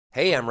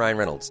Hey, I'm Ryan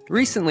Reynolds.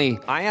 Recently,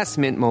 I asked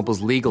Mint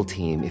Mobile's legal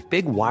team if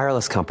big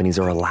wireless companies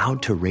are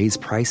allowed to raise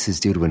prices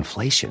due to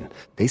inflation.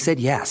 They said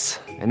yes.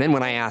 And then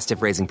when I asked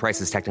if raising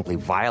prices technically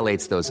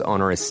violates those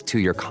onerous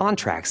two-year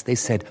contracts, they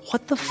said,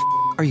 "What the f***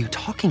 are you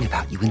talking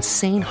about, you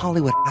insane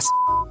Hollywood ass?"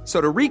 So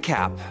to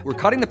recap, we're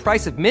cutting the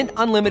price of Mint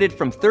Unlimited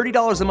from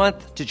 $30 a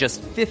month to just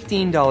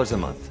 $15 a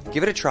month.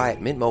 Give it a try at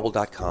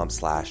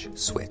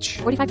mintmobile.com/switch.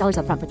 $45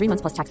 up front for 3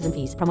 months plus taxes and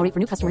fees. Promo rate for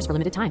new customers for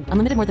limited time.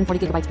 Unlimited more than 40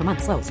 gigabytes per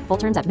month. Slows full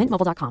terms at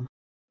mintmobile.com.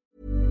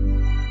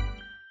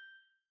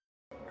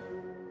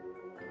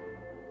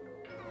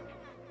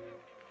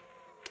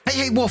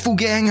 Hey, Waffle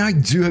Gang, I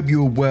do hope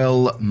you're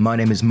well. My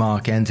name is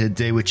Mark, and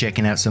today we're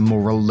checking out some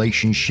more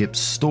relationship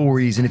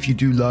stories. And if you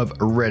do love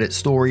a Reddit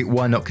story,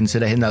 why not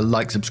consider hitting that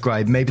like,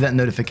 subscribe, maybe that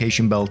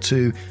notification bell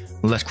too.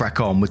 Well, let's crack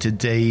on with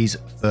today's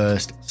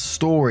first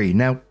story.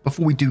 Now,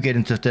 before we do get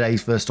into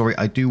today's first story,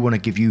 I do want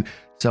to give you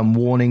some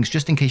warnings,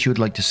 just in case you would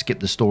like to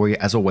skip the story.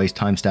 As always,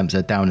 timestamps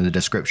are down in the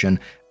description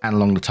and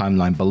along the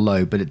timeline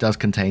below, but it does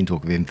contain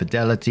talk of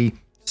infidelity,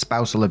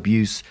 spousal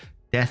abuse,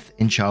 death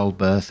in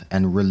childbirth,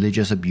 and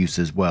religious abuse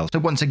as well. So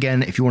once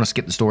again, if you want to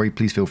skip the story,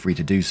 please feel free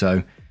to do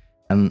so.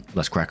 And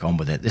let's crack on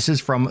with it. This is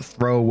from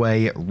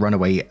Throwaway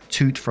Runaway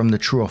Toot from the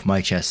True Off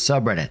My Chest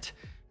subreddit,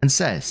 and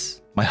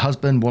says, "My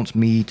husband wants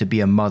me to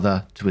be a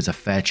mother to his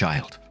affair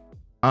child.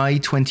 I,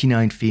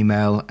 29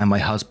 female, and my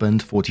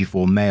husband,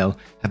 44 male,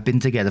 have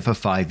been together for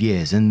 5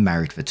 years and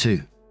married for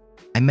 2.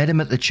 I met him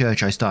at the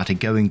church I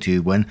started going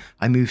to when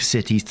I moved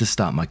cities to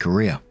start my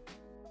career.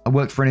 I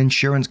worked for an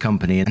insurance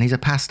company and he's a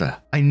pastor.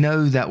 I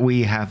know that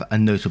we have a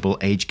notable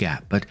age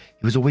gap, but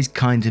he was always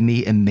kind to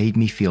me and made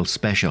me feel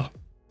special.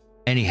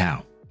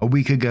 Anyhow, a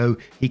week ago,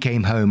 he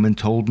came home and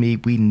told me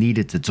we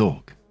needed to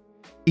talk.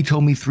 He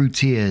told me through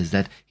tears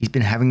that he's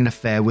been having an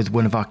affair with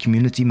one of our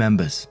community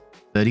members,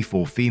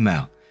 34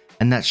 female,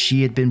 and that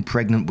she had been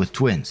pregnant with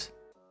twins.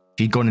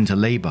 She'd gone into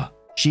labor.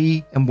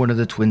 She and one of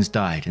the twins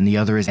died and the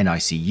other is in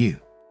ICU.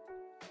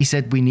 He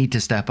said we need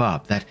to step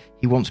up, that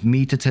he wants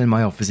me to turn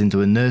my office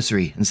into a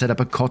nursery and set up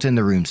a cot in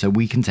the room so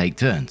we can take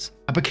turns.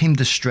 I became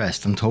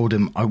distressed and told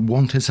him I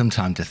wanted some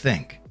time to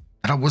think,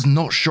 that I was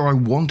not sure I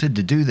wanted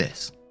to do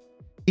this.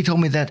 He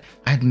told me that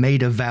I had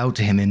made a vow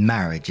to him in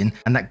marriage and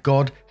that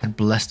God had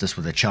blessed us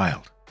with a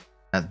child,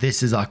 that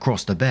this is our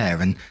cross to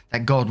bear and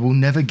that God will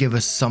never give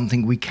us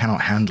something we cannot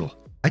handle.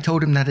 I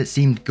told him that it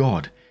seemed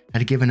God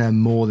had given her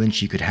more than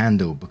she could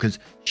handle because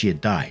she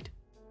had died.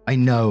 I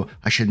know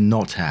I should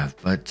not have,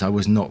 but I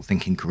was not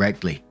thinking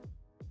correctly.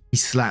 He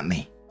slapped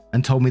me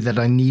and told me that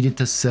I needed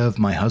to serve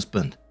my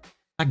husband,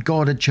 that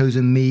God had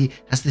chosen me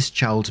as this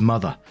child's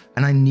mother,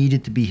 and I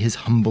needed to be his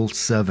humble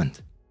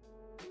servant.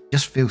 It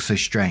just feels so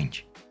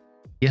strange.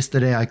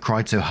 Yesterday I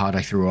cried so hard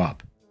I threw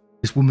up.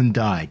 This woman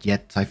died,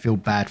 yet I feel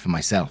bad for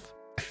myself.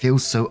 I feel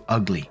so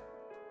ugly.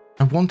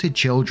 I wanted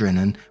children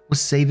and was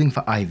saving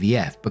for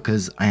IVF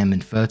because I am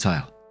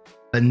infertile.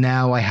 But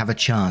now I have a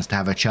chance to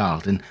have a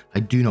child and I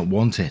do not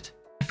want it.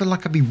 I feel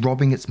like I'd be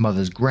robbing its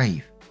mother's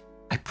grave.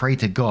 I pray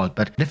to God,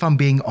 but if I'm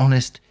being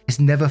honest, it's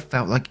never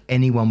felt like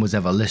anyone was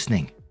ever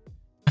listening.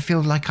 I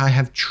feel like I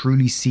have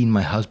truly seen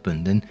my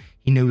husband and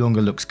he no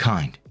longer looks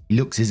kind. He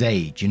looks his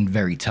age and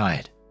very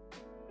tired.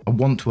 I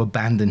want to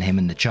abandon him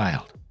and the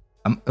child.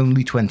 I'm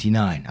only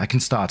 29. I can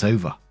start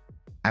over.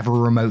 I have a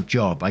remote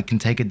job. I can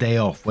take a day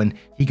off when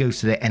he goes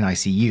to the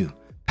NICU,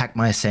 pack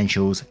my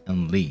essentials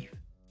and leave.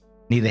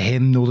 Neither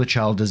him nor the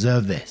child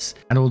deserve this,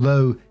 and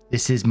although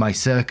this is my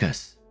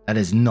circus, that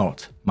is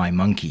not my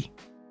monkey."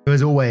 So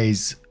as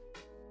always,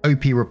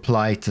 OP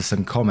replied to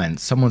some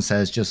comments. Someone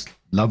says, "Just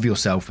love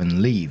yourself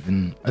and leave,"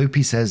 and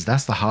OP says,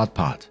 "That's the hard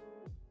part.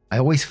 I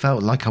always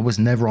felt like I was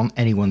never on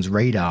anyone's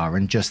radar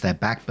and just their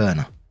back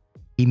burner.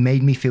 He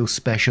made me feel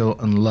special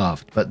and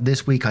loved, but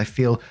this week I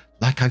feel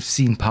like I've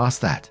seen past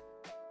that.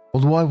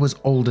 Although I was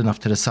old enough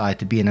to decide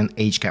to be in an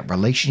age gap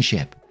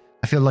relationship,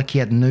 I feel like he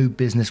had no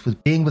business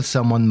with being with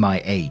someone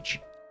my age.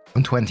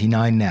 I'm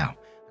 29 now,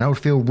 and I would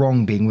feel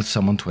wrong being with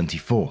someone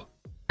 24.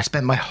 I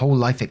spent my whole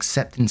life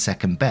accepting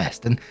second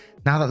best, and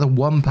now that the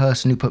one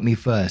person who put me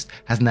first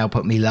has now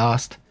put me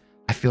last,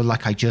 I feel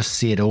like I just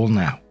see it all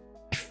now.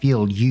 I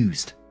feel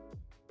used."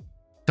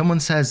 Someone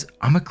says,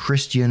 "I'm a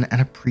Christian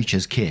and a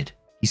preacher's kid.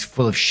 He's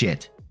full of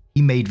shit.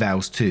 He made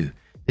vows too.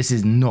 This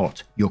is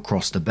not your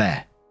cross to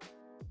bear."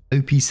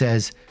 OP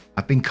says,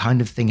 "I've been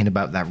kind of thinking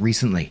about that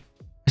recently.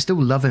 I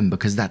still love him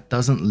because that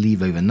doesn't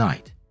leave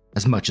overnight,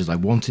 as much as I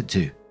want it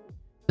to.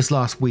 This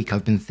last week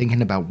I've been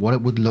thinking about what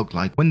it would look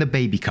like when the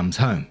baby comes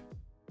home.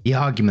 The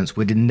arguments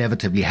we'd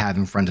inevitably have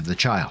in front of the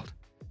child.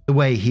 The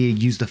way he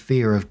used the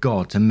fear of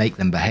God to make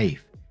them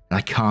behave, and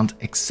I can't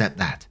accept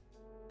that.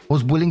 I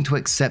was willing to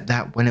accept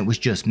that when it was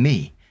just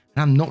me,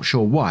 and I'm not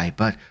sure why,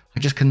 but I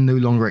just can no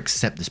longer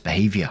accept this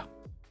behavior."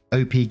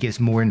 OP gives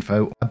more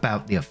info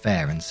about the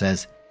affair and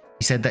says,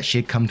 he said that she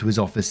had come to his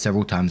office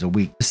several times a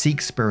week to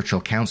seek spiritual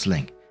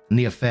counseling, and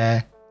the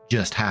affair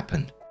just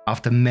happened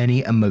after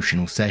many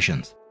emotional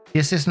sessions. The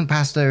assistant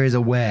pastor is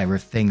aware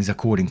of things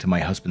according to my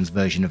husband's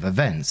version of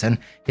events, and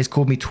he has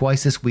called me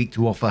twice this week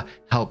to offer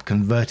help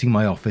converting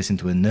my office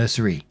into a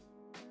nursery.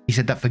 He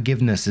said that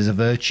forgiveness is a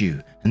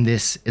virtue, and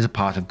this is a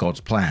part of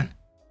God's plan.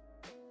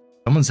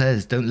 Someone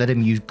says, don't let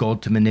him use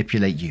God to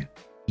manipulate you.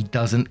 He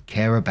doesn't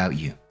care about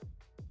you.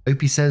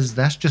 Opie says,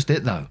 that's just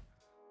it though.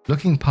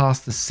 Looking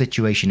past the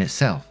situation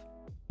itself,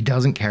 he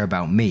doesn't care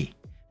about me,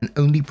 and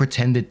only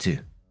pretended to.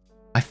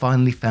 I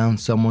finally found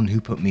someone who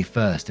put me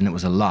first, and it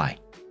was a lie.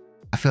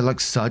 I feel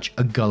like such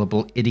a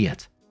gullible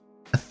idiot.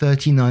 A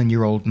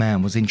 39-year-old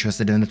man was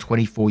interested in a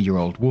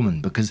 24-year-old woman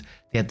because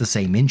they had the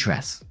same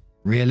interests.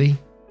 Really?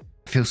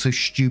 I feel so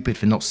stupid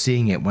for not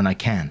seeing it when I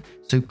can,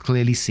 so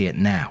clearly see it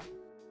now.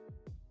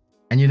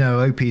 And you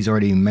know, OP's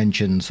already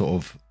mentioned sort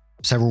of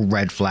several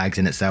red flags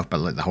in itself, but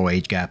like the whole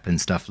age gap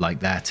and stuff like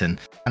that. And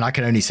I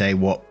can only say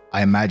what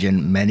I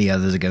imagine many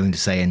others are going to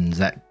say, and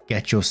that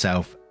get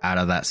yourself out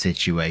of that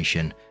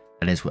situation.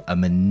 That is a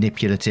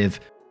manipulative,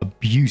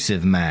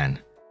 abusive man.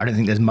 I don't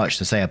think there's much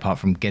to say apart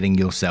from getting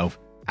yourself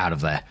out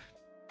of there.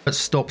 But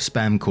Stop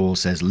Spam Call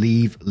says,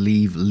 leave,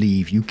 leave,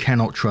 leave. You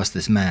cannot trust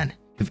this man.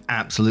 You have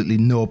absolutely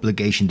no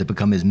obligation to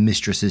become his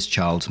mistress's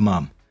child's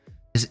mum.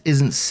 This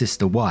isn't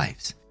sister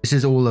wives. This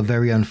is all a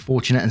very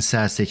unfortunate and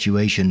sad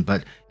situation,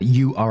 but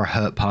you are a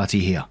hurt party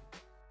here.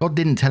 God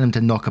didn't tell him to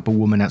knock up a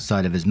woman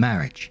outside of his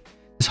marriage.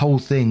 This whole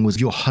thing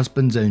was your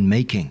husband's own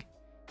making.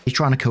 He's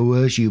trying to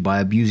coerce you by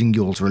abusing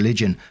your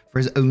religion for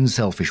his own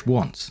selfish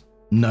wants.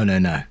 No, no,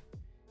 no.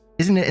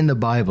 Isn't it in the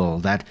Bible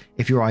that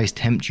if your eyes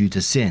tempt you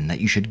to sin, that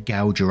you should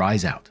gouge your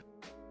eyes out?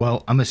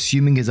 Well, I'm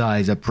assuming his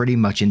eyes are pretty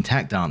much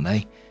intact, aren't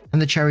they?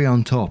 And the cherry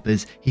on top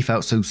is he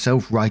felt so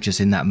self-righteous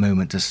in that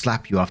moment to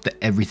slap you after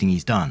everything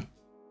he's done.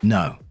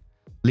 No.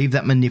 Leave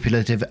that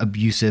manipulative,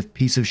 abusive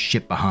piece of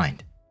shit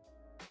behind.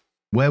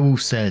 Werewolf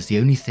says the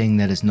only thing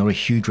that is not a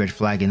huge red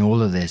flag in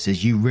all of this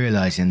is you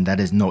realizing that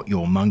is not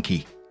your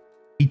monkey.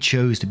 He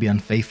chose to be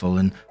unfaithful,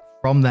 and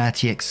from that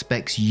he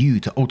expects you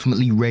to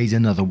ultimately raise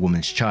another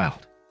woman's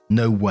child.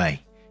 No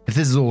way. If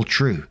this is all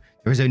true,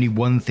 there is only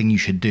one thing you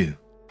should do.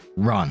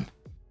 Run.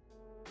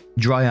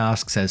 Dry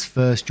Ask says,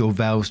 first, your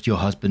vows to your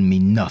husband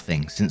mean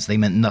nothing, since they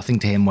meant nothing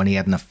to him when he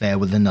had an affair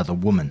with another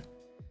woman.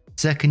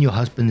 Second, your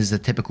husband is a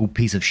typical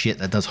piece of shit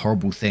that does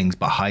horrible things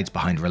but hides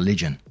behind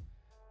religion.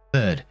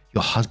 Third,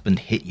 your husband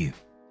hit you.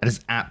 That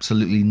is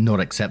absolutely not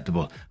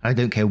acceptable, and I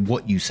don't care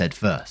what you said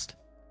first.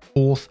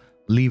 Fourth,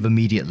 leave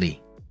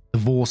immediately.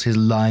 Divorce his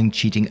lying,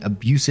 cheating,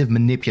 abusive,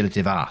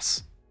 manipulative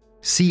ass.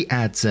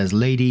 C-Ad says,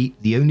 lady,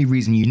 the only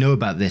reason you know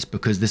about this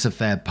because this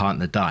affair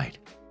partner died.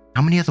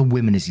 How many other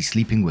women is he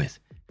sleeping with?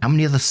 How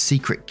many other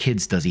secret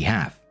kids does he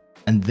have?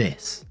 And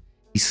this.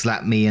 He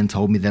slapped me and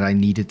told me that I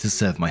needed to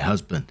serve my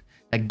husband,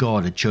 that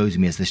God had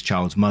chosen me as this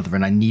child's mother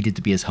and I needed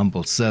to be his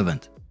humble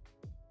servant.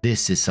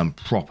 This is some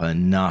proper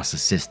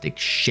narcissistic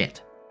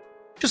shit.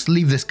 Just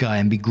leave this guy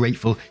and be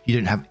grateful you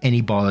don't have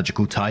any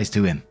biological ties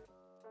to him.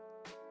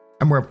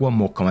 And we have one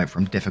more comment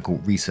from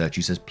Difficult Research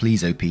who says,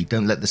 please OP,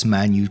 don't let this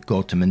man use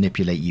God to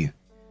manipulate you.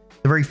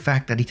 The very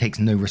fact that he takes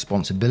no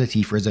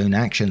responsibility for his own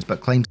actions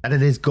but claims that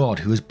it is God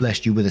who has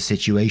blessed you with a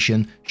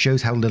situation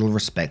shows how little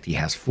respect he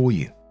has for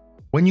you.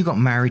 When you got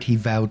married, he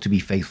vowed to be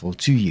faithful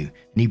to you,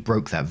 and he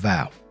broke that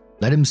vow.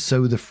 Let him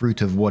sow the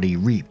fruit of what he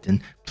reaped,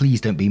 and please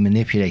don't be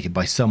manipulated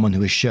by someone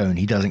who has shown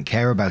he doesn't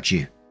care about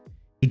you.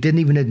 He didn't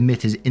even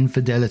admit his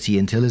infidelity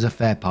until his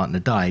affair partner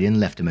died and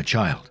left him a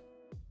child.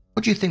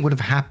 What do you think would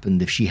have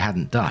happened if she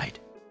hadn't died?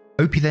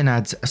 Opie then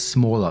adds a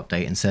small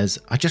update and says,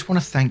 I just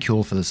want to thank you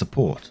all for the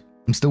support.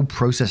 I'm still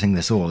processing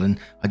this all and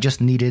I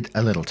just needed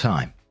a little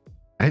time.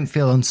 I don't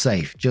feel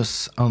unsafe,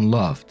 just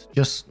unloved,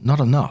 just not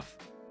enough.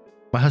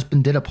 My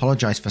husband did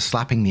apologize for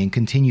slapping me and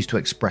continues to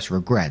express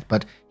regret,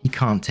 but he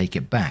can't take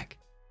it back.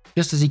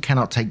 Just as he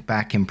cannot take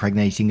back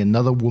impregnating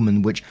another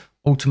woman which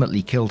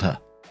ultimately killed her.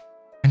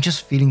 I'm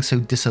just feeling so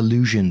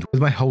disillusioned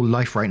with my whole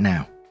life right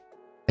now.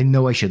 I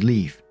know I should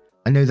leave.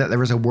 I know that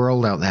there is a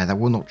world out there that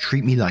will not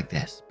treat me like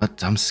this,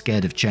 but I'm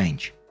scared of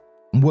change.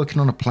 I'm working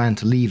on a plan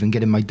to leave and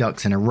getting my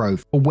ducks in a row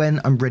for when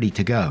I'm ready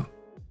to go.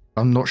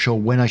 I'm not sure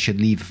when I should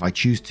leave if I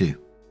choose to.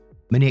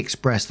 Many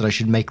expressed that I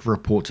should make a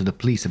report to the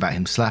police about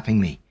him slapping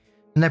me,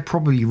 and they're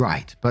probably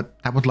right,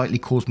 but that would likely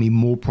cause me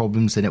more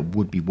problems than it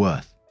would be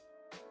worth.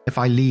 If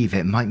I leave,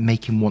 it might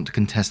make him want to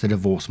contest the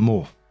divorce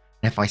more,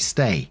 and if I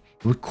stay,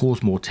 it would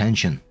cause more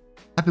tension.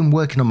 I've been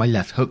working on my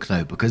left hook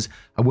though, because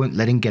I won't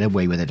let him get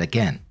away with it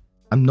again.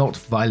 I'm not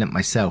violent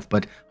myself,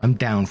 but I'm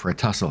down for a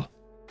tussle,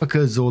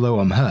 because although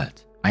I'm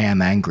hurt, I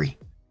am angry.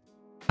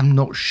 I'm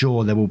not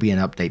sure there will be an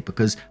update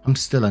because I'm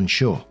still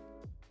unsure.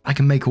 I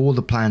can make all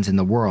the plans in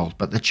the world,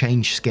 but the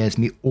change scares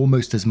me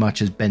almost as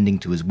much as bending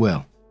to his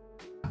will.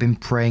 I've been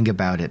praying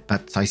about it,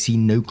 but I see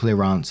no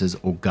clear answers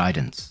or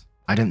guidance.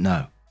 I don't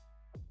know.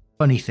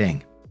 Funny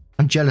thing,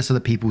 I'm jealous of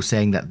the people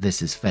saying that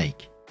this is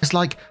fake. It's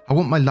like I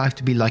want my life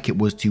to be like it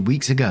was 2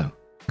 weeks ago.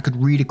 I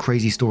could read a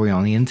crazy story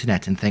on the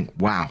internet and think,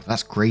 wow,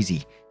 that's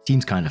crazy,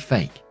 seems kind of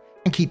fake,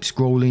 and keep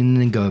scrolling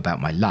and go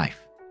about my life.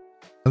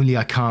 Only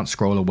I can't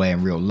scroll away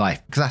in real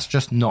life because that's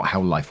just not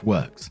how life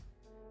works.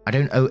 I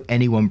don't owe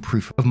anyone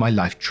proof of my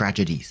life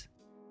tragedies,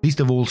 least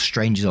of all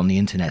strangers on the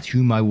internet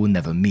whom I will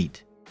never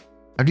meet.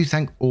 I do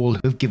thank all who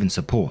have given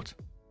support.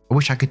 I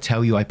wish I could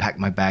tell you I packed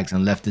my bags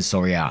and left this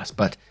sorry ass,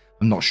 but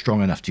I'm not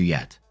strong enough to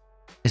yet.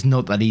 It's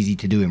not that easy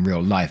to do in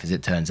real life as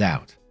it turns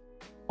out.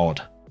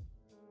 Odd.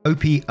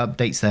 OP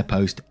updates their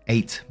post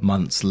 8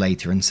 months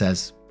later and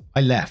says,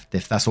 I left,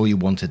 if that's all you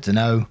wanted to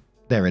know,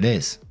 there it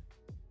is.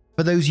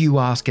 For those of you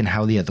asking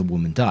how the other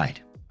woman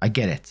died, I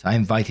get it, I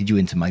invited you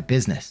into my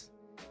business.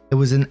 There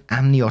was an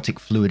amniotic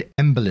fluid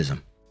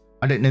embolism.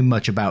 I don't know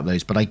much about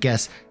those, but I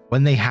guess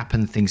when they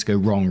happen, things go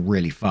wrong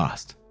really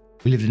fast.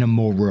 We lived in a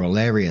more rural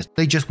area,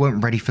 they just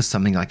weren't ready for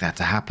something like that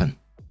to happen.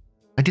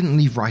 I didn't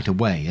leave right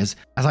away, as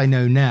I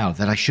know now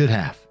that I should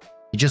have.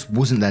 It just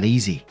wasn't that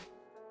easy.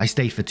 I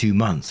stayed for 2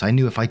 months. I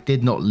knew if I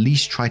did not at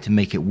least try to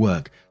make it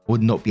work, I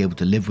would not be able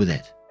to live with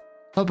it.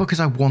 Not because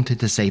I wanted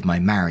to save my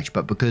marriage,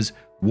 but because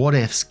what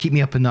ifs keep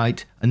me up at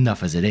night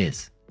enough as it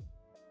is.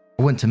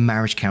 I went to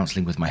marriage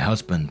counseling with my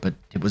husband, but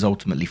it was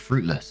ultimately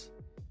fruitless.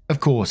 Of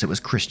course, it was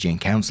Christian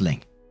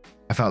counseling.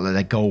 I felt that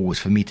their goal was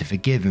for me to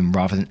forgive him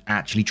rather than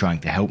actually trying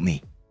to help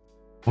me.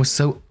 I was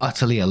so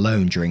utterly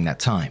alone during that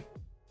time.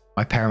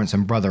 My parents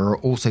and brother are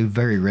also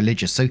very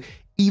religious, so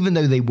even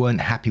though they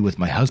weren't happy with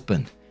my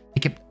husband,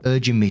 they kept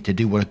urging me to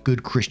do what a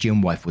good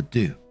Christian wife would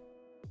do.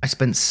 I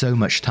spent so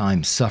much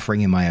time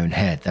suffering in my own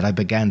head that I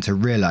began to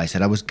realize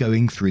that I was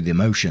going through the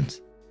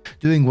motions,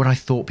 doing what I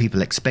thought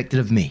people expected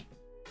of me.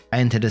 I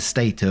entered a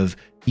state of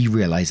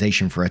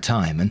derealization for a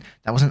time, and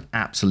that was an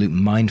absolute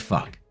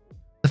mindfuck.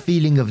 The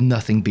feeling of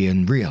nothing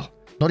being real,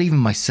 not even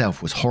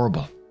myself, was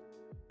horrible.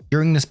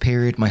 During this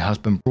period, my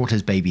husband brought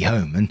his baby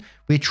home, and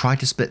we had tried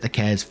to split the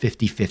cares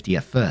 50-50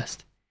 at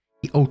first.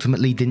 He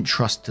ultimately didn't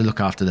trust to look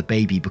after the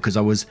baby because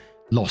I was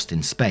lost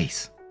in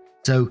space,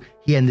 so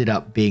he ended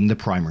up being the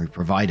primary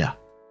provider.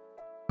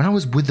 When I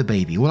was with the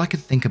baby, all I could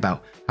think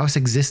about how its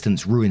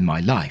existence ruined my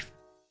life.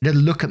 It would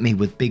look at me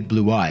with big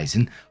blue eyes,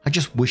 and I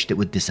just wished it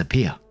would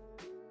disappear.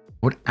 I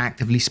would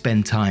actively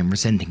spend time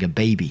resenting a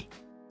baby.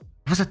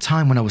 There was a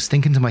time when I was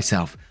thinking to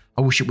myself,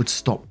 I wish it would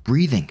stop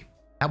breathing.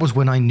 That was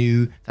when I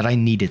knew that I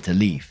needed to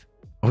leave.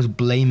 I was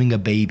blaming a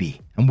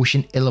baby and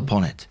wishing ill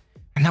upon it,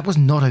 and that was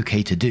not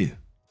okay to do.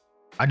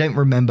 I don't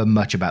remember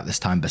much about this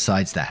time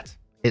besides that.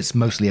 It's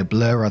mostly a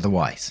blur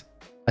otherwise.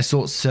 I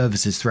sought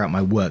services throughout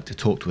my work to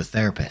talk to a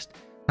therapist,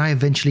 and I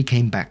eventually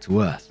came back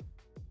to Earth.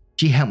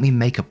 She helped me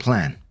make a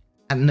plan.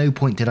 At no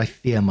point did I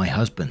fear my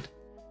husband.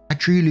 I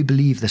truly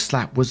believe the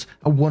slap was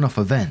a one-off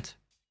event.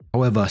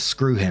 However,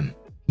 screw him.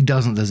 He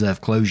doesn't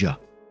deserve closure.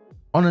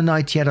 On a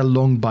night he had a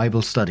long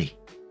Bible study.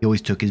 He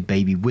always took his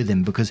baby with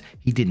him because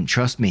he didn't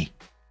trust me.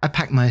 I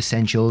packed my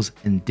essentials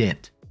and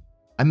dipped.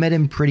 I met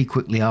him pretty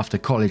quickly after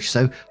college,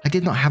 so I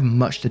did not have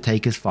much to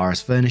take as far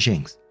as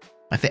furnishings.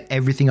 I fit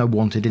everything I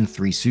wanted in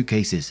 3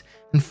 suitcases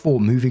and 4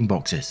 moving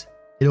boxes.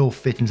 It all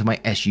fit into my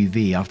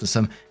SUV after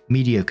some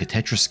mediocre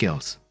Tetris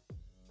skills.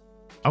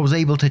 I was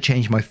able to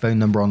change my phone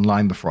number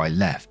online before I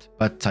left,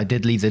 but I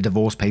did leave the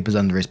divorce papers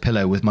under his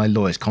pillow with my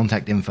lawyer's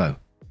contact info.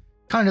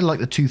 Kind of like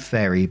the Tooth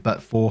Fairy,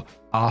 but for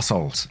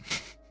arseholes.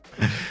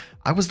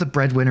 I was the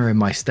breadwinner in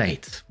my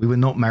state. We were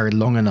not married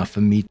long enough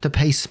for me to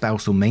pay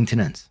spousal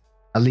maintenance.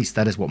 At least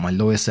that is what my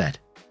lawyer said.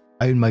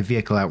 I owned my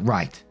vehicle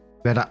outright.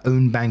 We had our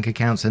own bank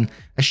accounts and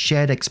a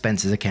shared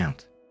expenses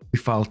account. We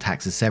filed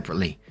taxes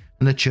separately,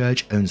 and the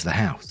church owns the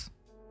house.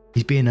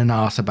 He's being an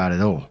arse about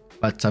it all,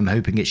 but I'm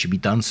hoping it should be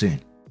done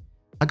soon.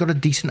 I got a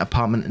decent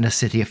apartment in a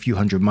city a few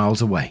hundred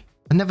miles away.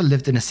 I never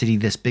lived in a city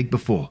this big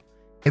before.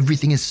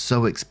 Everything is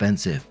so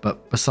expensive,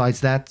 but besides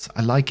that,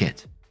 I like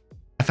it.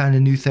 I found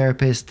a new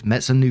therapist,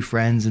 met some new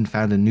friends, and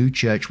found a new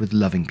church with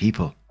loving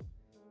people.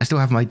 I still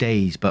have my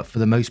days, but for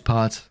the most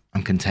part,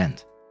 I'm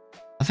content.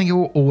 I think it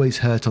will always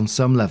hurt on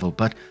some level,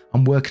 but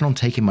I'm working on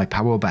taking my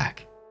power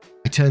back.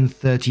 I turn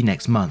 30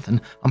 next month, and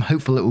I'm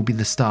hopeful it will be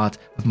the start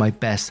of my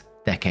best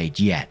decade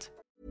yet.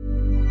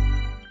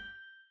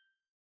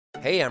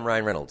 Hey, I'm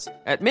Ryan Reynolds.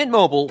 At Mint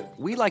Mobile,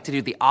 we like to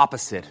do the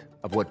opposite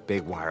of what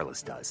Big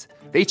Wireless does.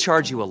 They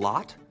charge you a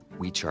lot,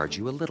 we charge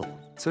you a little.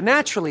 So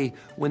naturally,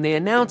 when they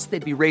announced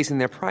they'd be raising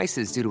their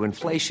prices due to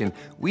inflation,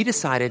 we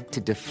decided to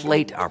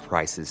deflate our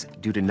prices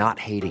due to not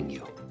hating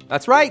you.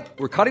 That's right.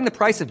 We're cutting the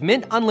price of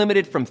Mint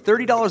Unlimited from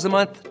 $30 a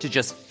month to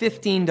just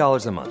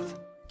 $15 a month.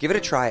 Give it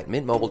a try at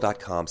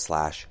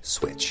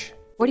mintmobile.com/switch.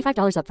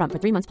 $45 up front for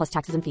 3 months plus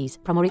taxes and fees.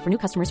 Promo rate for new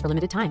customers for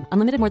limited time.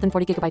 Unlimited more than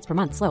 40 gigabytes per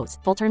month slows.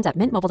 Full terms at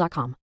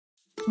mintmobile.com.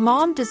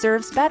 Mom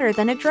deserves better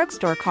than a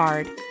drugstore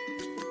card.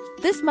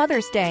 This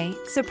Mother's Day,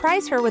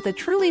 surprise her with a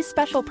truly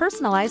special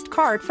personalized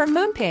card from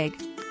Moonpig.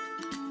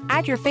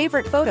 Add your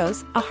favorite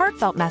photos, a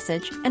heartfelt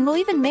message, and we'll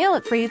even mail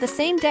it for you the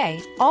same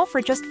day, all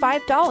for just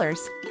 $5.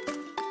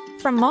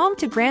 From mom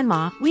to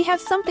grandma, we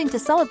have something to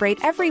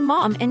celebrate every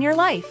mom in your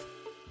life.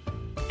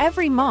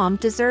 Every mom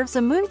deserves a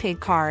Moonpig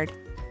card.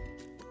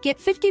 Get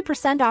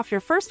 50% off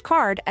your first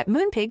card at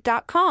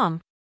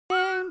moonpig.com.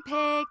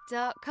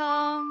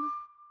 Moonpig.com.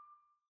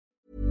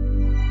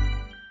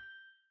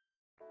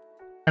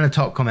 And a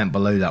top comment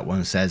below that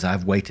one says,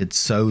 I've waited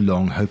so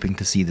long hoping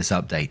to see this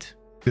update.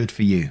 Good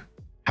for you.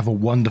 Have a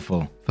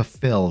wonderful,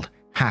 fulfilled,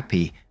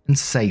 happy, and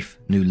safe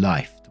new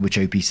life. To which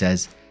OP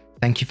says,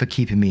 thank you for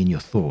keeping me in your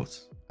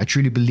thoughts. I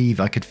truly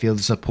believe I could feel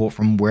the support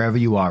from wherever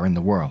you are in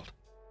the world.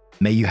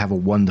 May you have a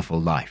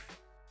wonderful life.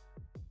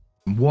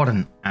 What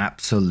an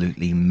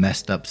absolutely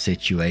messed up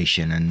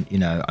situation. And,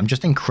 I'm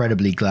just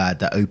incredibly glad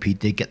that OP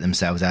did get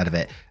themselves out of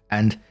it.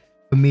 And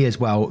for me as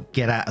well,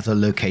 get out of the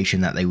location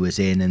that they was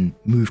in and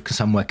move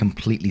somewhere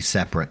completely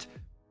separate.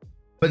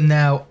 But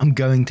now I'm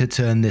going to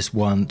turn this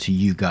one to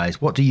you guys.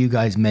 What do you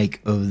guys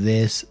make of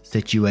this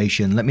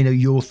situation? Let me know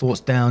your thoughts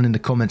down in the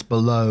comments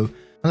below.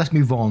 And let's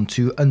move on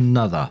to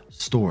another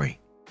story.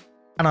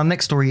 And our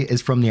next story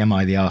is from the Am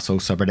I the Arsehole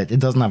subreddit.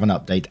 It doesn't have an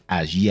update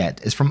as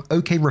yet. It's from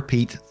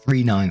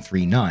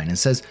OKRepeat3939 and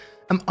says,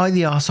 am I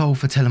the arsehole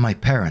for telling my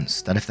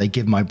parents that if they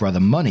give my brother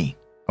money,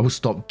 I will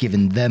stop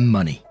giving them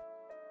money?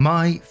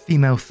 My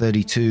female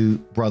 32,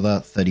 brother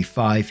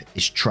 35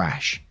 is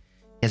trash.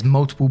 He has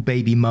multiple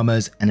baby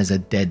mamas and is a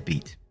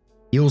deadbeat.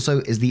 He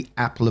also is the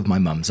apple of my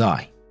mum's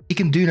eye. He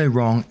can do no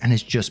wrong and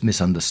is just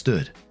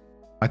misunderstood.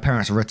 My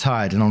parents are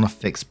retired and on a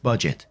fixed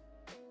budget.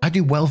 I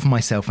do well for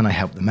myself and I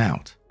help them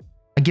out.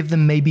 I give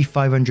them maybe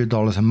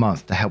 $500 a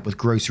month to help with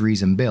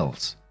groceries and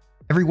bills.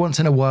 Every once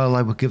in a while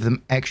I will give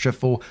them extra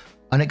for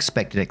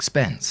unexpected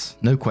expense,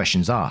 no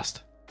questions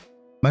asked.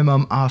 My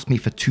mum asked me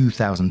for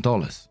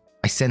 $2,000.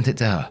 I sent it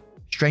to her.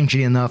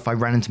 Strangely enough, I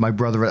ran into my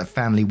brother at a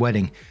family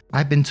wedding. I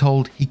had been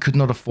told he could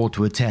not afford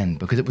to attend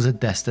because it was a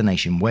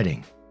destination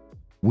wedding.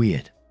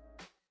 Weird.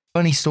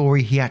 Funny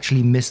story, he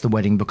actually missed the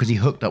wedding because he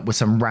hooked up with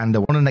some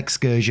rando on an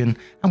excursion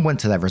and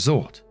went to their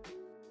resort.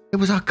 It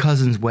was our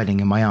cousin's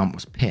wedding and my aunt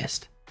was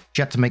pissed.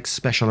 She had to make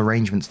special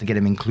arrangements to get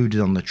him included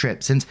on the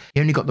trip since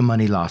he only got the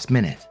money last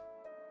minute.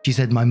 She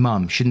said my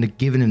mum shouldn't have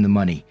given him the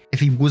money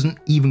if he wasn't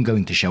even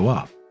going to show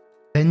up.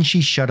 Then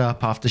she shut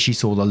up after she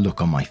saw the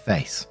look on my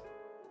face.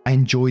 I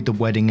enjoyed the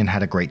wedding and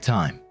had a great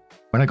time.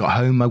 When I got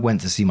home, I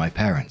went to see my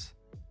parents.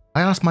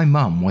 I asked my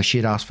mum why she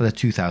had asked for the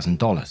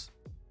 $2,000.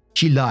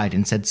 She lied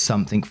and said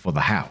something for the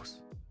house.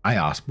 I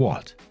asked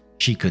what.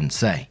 She couldn't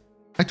say.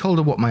 I told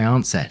her what my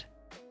aunt said.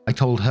 I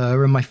told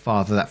her and my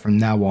father that from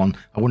now on,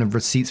 I wanted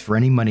receipts for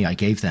any money I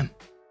gave them.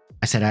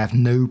 I said I have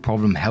no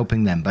problem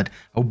helping them, but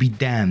I'll be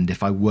damned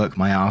if I work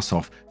my ass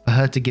off for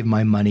her to give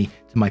my money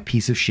to my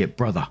piece of shit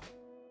brother.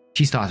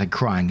 She started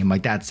crying and my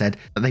dad said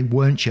that they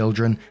weren't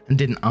children and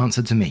didn't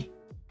answer to me.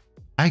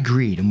 I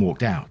agreed and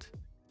walked out.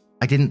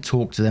 I didn't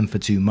talk to them for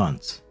 2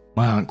 months.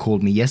 My aunt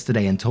called me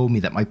yesterday and told me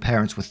that my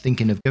parents were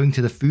thinking of going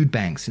to the food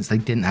bank since they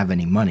didn't have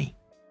any money.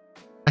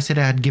 I said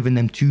I had given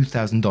them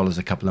 $2,000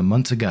 a couple of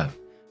months ago,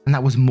 and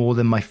that was more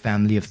than my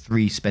family of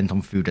 3 spent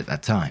on food at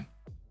that time.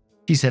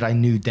 She said I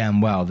knew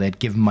damn well they had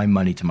given my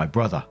money to my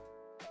brother.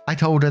 I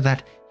told her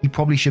that he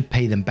probably should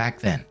pay them back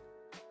then.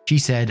 She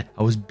said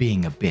I was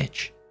being a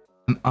bitch.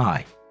 Am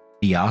I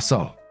the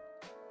arsehole?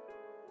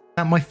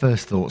 Now my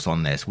first thoughts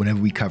on this,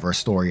 whenever we cover a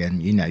story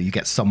and you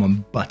get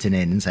someone butting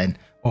in and saying,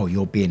 oh,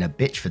 you're being a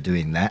bitch for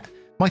doing that.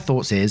 My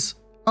thoughts is,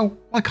 oh,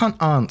 why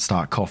can't Aunt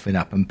start coughing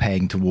up and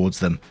paying towards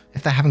them?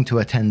 If they're having to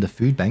attend the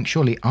food bank,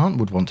 surely Aunt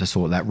would want to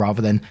sort that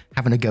rather than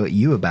having to go at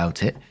you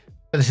about it.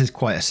 But this is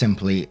quite a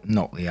simply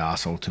not the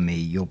arsehole to me.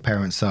 Your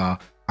parents are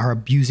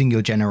abusing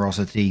your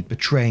generosity,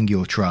 betraying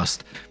your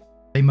trust.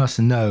 They must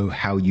know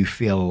how you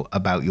feel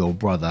about your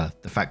brother,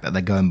 the fact that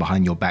they're going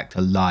behind your back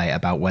to lie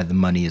about where the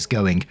money is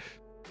going.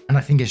 And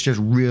I think it's just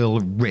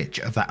real rich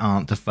of that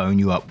aunt to phone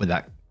you up with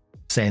that,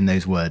 saying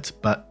those words.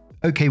 But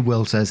OK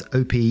Will says,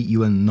 OP,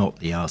 you are not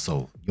the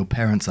arsehole. Your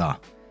parents are.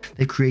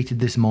 They created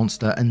this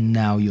monster and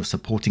now you're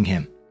supporting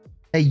him.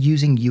 They're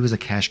using you as a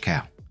cash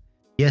cow.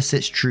 Yes,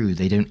 it's true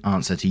they don't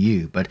answer to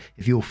you, but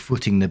if you're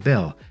footing the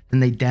bill, then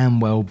they damn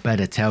well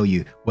better tell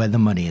you where the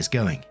money is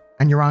going.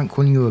 And your aunt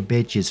calling you a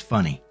bitch is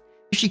funny.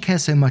 If she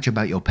cares so much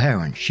about your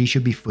parents, she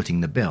should be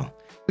footing the bill,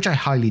 which I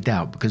highly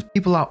doubt because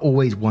people are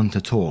always one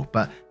to talk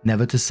but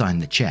never to sign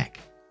the check.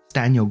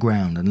 Stand your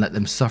ground and let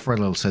them suffer a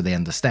little so they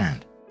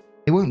understand.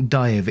 They won't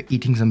die over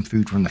eating some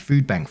food from the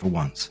food bank for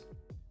once.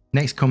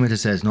 Next commenter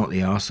says, not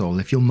the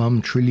arsehole, if your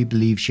mum truly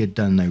believes she had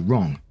done no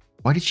wrong,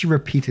 why did she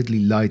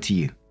repeatedly lie to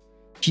you?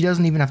 She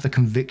doesn't even have the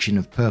conviction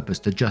of purpose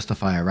to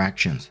justify her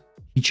actions.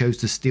 She chose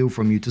to steal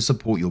from you to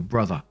support your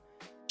brother.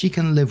 She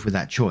can live with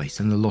that choice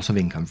and the loss of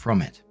income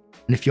from it.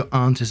 And if your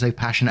aunt is so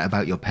passionate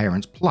about your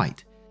parents'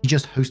 plight, she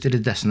just hosted a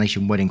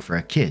destination wedding for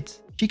her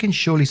kids. She can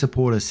surely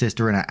support her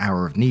sister in her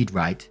hour of need,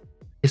 right?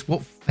 It's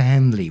what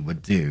family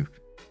would do.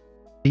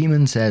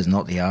 Demon says,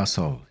 not the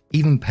arsehole.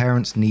 Even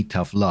parents need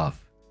tough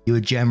love. You are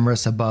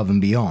generous above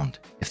and beyond.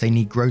 If they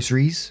need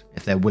groceries,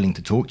 if they're willing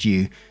to talk to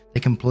you, they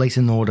can place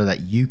an order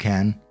that you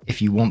can,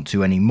 if you want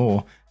to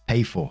anymore,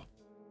 pay for.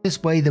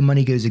 This way the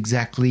money goes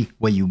exactly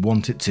where you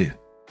want it to.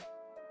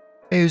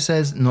 Who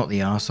says, not the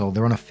arsehole,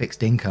 they're on a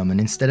fixed income and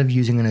instead of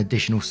using an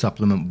additional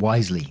supplement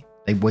wisely,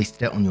 they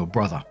wasted it on your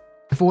brother.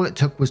 If all it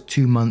took was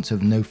 2 months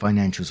of no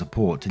financial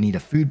support to need a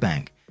food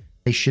bank,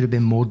 they should have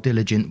been more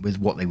diligent with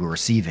what they were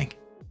receiving.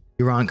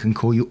 Your aunt can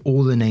call you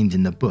all the names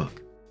in the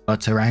book,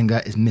 but her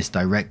anger is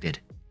misdirected.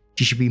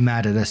 She should be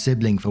mad at her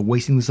sibling for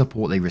wasting the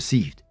support they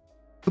received.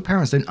 Your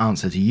parents don't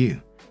answer to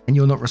you, and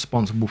you're not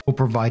responsible for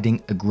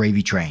providing a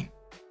gravy train.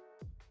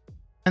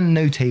 And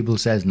No Table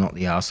Says Not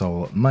the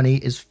Arsehole, money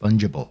is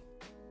fungible.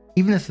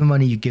 Even if the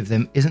money you give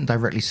them isn't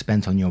directly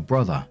spent on your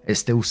brother, it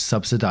still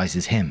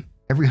subsidizes him.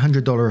 Every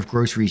 $100 of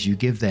groceries you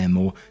give them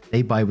or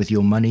they buy with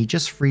your money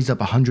just frees up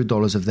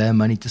 $100 of their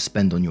money to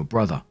spend on your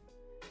brother.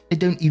 They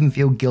don't even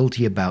feel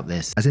guilty about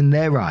this, as in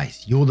their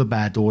eyes, you're the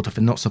bad daughter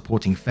for not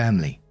supporting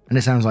family, and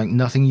it sounds like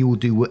nothing you will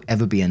do will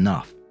ever be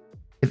enough.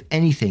 If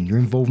anything, your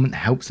involvement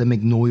helps them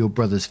ignore your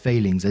brother's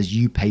failings as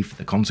you pay for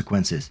the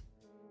consequences.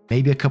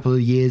 Maybe a couple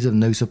of years of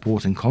no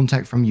support and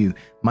contact from you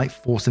might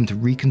force them to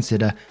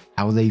reconsider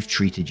how they've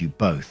treated you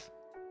both.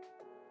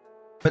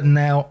 But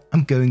now,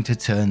 I'm going to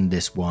turn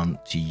this one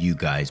to you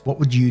guys. What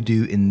would you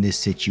do in this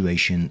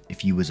situation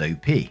if you was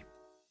OP?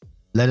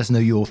 Let us know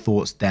your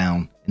thoughts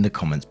down in the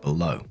comments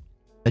below.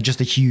 And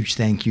just a huge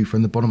thank you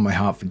from the bottom of my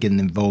heart for getting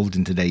involved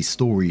in today's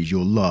stories.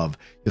 Your love,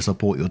 your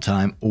support, your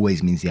time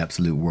always means the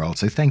absolute world.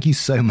 So thank you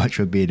so much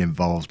for being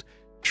involved,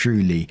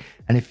 truly.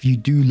 And if you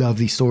do love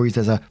these stories,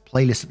 there's a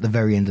playlist at the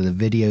very end of the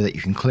video that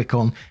you can click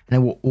on and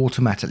it will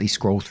automatically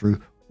scroll through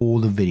all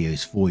the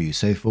videos for you.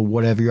 So for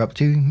whatever you're up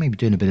to, maybe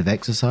doing a bit of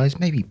exercise,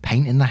 maybe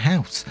painting the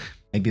house,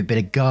 maybe a bit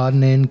of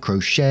gardening,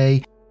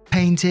 crochet,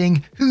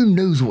 painting, who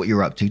knows what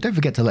you're up to. Don't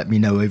forget to let me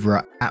know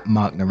over at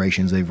Mark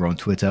Narrations over on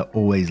Twitter.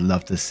 Always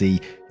love to see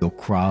your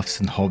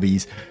crafts and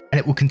hobbies, and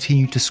it will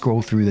continue to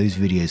scroll through those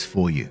videos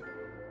for you.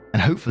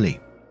 And hopefully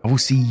I will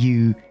see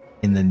you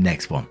in the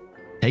next one.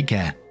 Take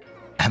care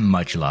and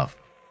much love.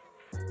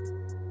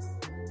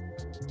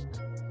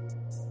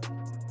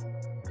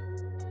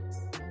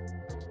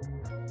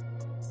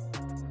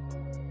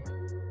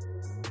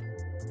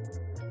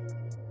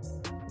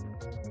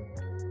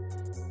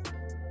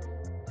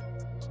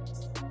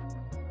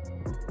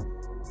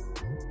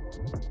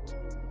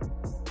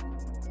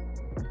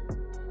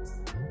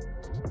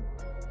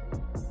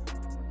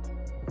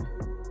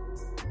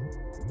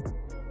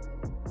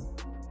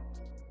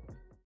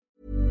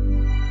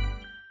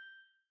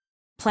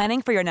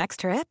 Planning for your next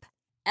trip?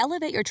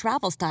 Elevate your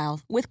travel style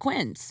with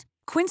Quince.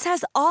 Quince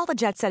has all the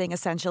jet-setting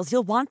essentials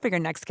you'll want for your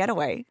next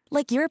getaway,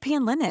 like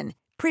European linen,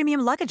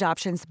 premium luggage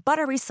options,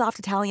 buttery soft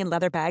Italian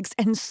leather bags,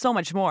 and so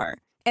much more.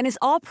 And is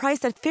all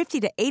priced at 50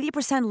 to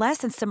 80% less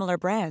than similar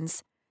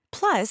brands.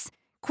 Plus,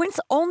 Quince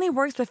only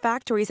works with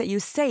factories that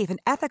use safe and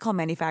ethical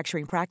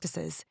manufacturing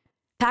practices.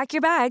 Pack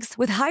your bags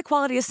with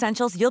high-quality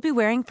essentials you'll be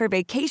wearing for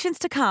vacations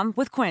to come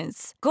with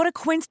Quince. Go to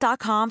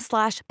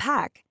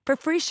quince.com/pack for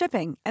free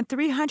shipping and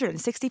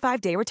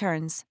 365-day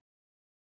returns.